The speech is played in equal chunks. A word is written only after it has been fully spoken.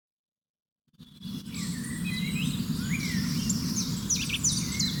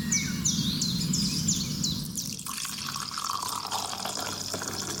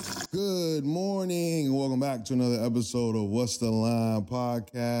Good morning and welcome back to another episode of What's the Line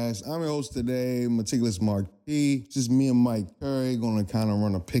podcast. I'm your host today, Meticulous Mark P. Just me and Mike Curry going to kind of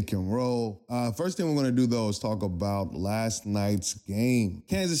run a pick and roll. First thing we're going to do though is talk about last night's game.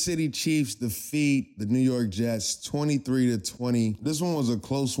 Kansas City Chiefs defeat the New York Jets 23-20. This one was a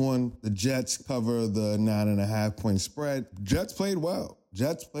close one. The Jets cover the 9.5 point spread. Jets played well.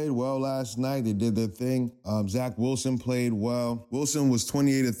 Jets played well last night. They did their thing. Zach Wilson played well. Wilson was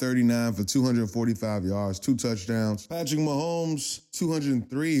 28-39 for 245 yards, 2 touchdowns. Patrick Mahomes,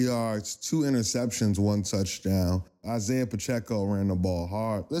 203 yards, 2 interceptions, 1 touchdown. Isaiah Pacheco ran the ball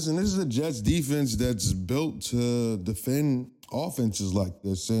hard. Listen, this is a Jets defense that's built to defend offenses like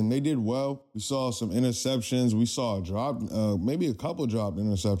this, and they did well. We saw some interceptions. We saw a drop, maybe a couple dropped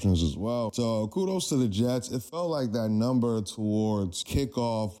interceptions as well. So kudos to the Jets. It felt like that number towards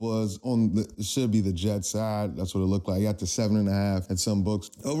kickoff was it should be the Jets side. That's what it looked like. You got the 7.5 at some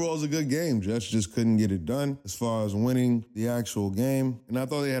books. Overall, it was a good game. Jets just couldn't get it done as far as winning the actual game. And I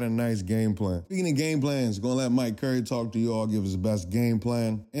thought they had a nice game plan. Speaking of game plans, going to let Mike Curry talk to you all, give us the best game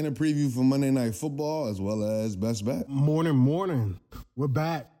plan and a preview for Monday Night Football as well as best bet. Morning. We're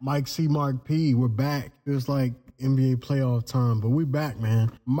back. Mike C. Mark P. We're back. Feels like NBA playoff time, but we back,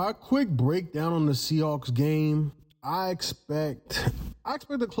 man. My quick breakdown on the Seahawks game. I expect a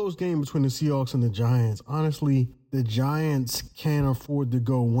close game between the Seahawks and the Giants. Honestly, the Giants can't afford to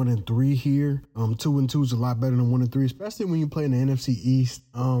go 1-3 here. 2-2 is a lot better than 1-3, especially when you play in the NFC East.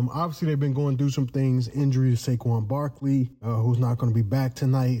 Obviously, they've been going through some things. Injury to Saquon Barkley, who's not going to be back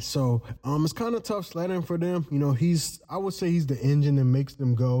tonight. So it's kind of tough sledding for them. You know, I would say he's the engine that makes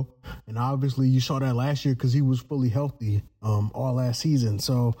them go. And obviously, you saw that last year because he was fully healthy all last season.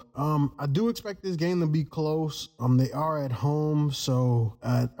 So I do expect this game to be close. They are at home. So,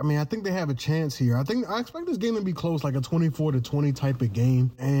 I think they have a chance here. I expect this game to be close, like a 24-20 type of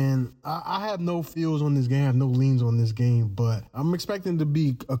game. And I have no feels on this game. I have no leans on this game, but I'm expecting to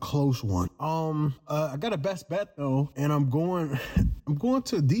be a close one. I got a best bet though, and I'm going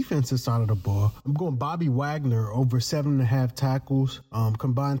to the defensive side of the ball. I'm going Bobby Wagner over 7.5 tackles,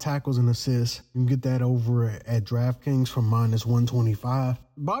 combined tackles and assists. You can get that over at DraftKings from -125.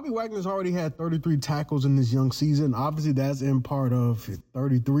 Bobby Wagner's already had 33 tackles in this young season. Obviously, that's in part of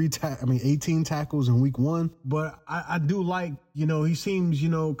 18 tackles in week 1. But I do like, he seems,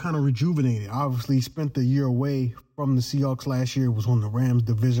 kind of rejuvenated. Obviously, he spent the year away from the Seahawks last year. It was on the Rams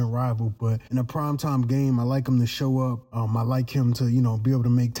division rival. But in a primetime game, I like him to show up. I like him to, be able to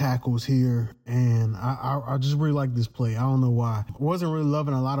make tackles here. And I just really like this play. I don't know why. I wasn't really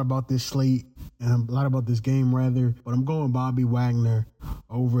loving a lot about this slate and a lot about this game, rather. But I'm going Bobby Wagner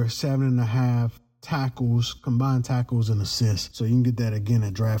over 7.5 tackles, combined tackles and assists. So you can get that again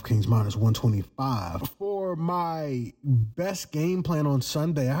at DraftKings -125. For my best game plan on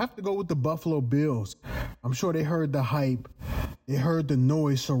Sunday, I have to go with the Buffalo Bills. I'm sure they heard the hype. They heard the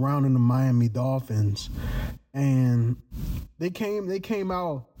noise surrounding the Miami Dolphins. And they came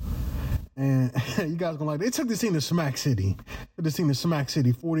out. And you guys gonna they took this team to Smack City.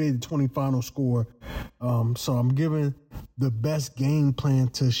 48-20 final score. So I'm giving the best game plan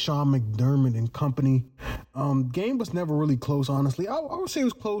to Sean McDermott and company. Game was never really close, honestly. I would say it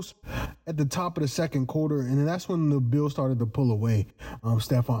was close at the top of the second quarter, and then that's when the Bills started to pull away.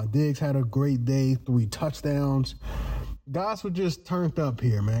 Stephon Diggs had a great day, 3 touchdowns. Guys were just turned up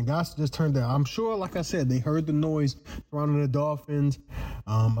here, man. Guys just turned up. I'm sure, like I said, they heard the noise surrounding the Dolphins.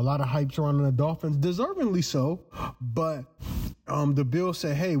 A lot of hype surrounding the Dolphins, deservingly so. But the Bills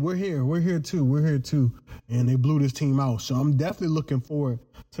said, hey, we're here. We're here too. And they blew this team out. So I'm definitely looking forward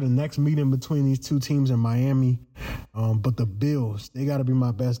to the next meeting between these two teams in Miami. But the Bills, they got to be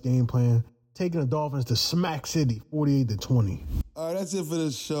my best game plan. Taking the Dolphins to Smack City, 48-20. All right, that's it for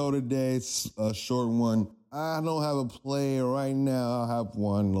this show today. It's a short one. I don't have a play right now. I'll have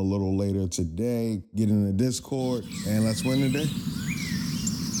one a little later today. Get in the Discord, and let's win today.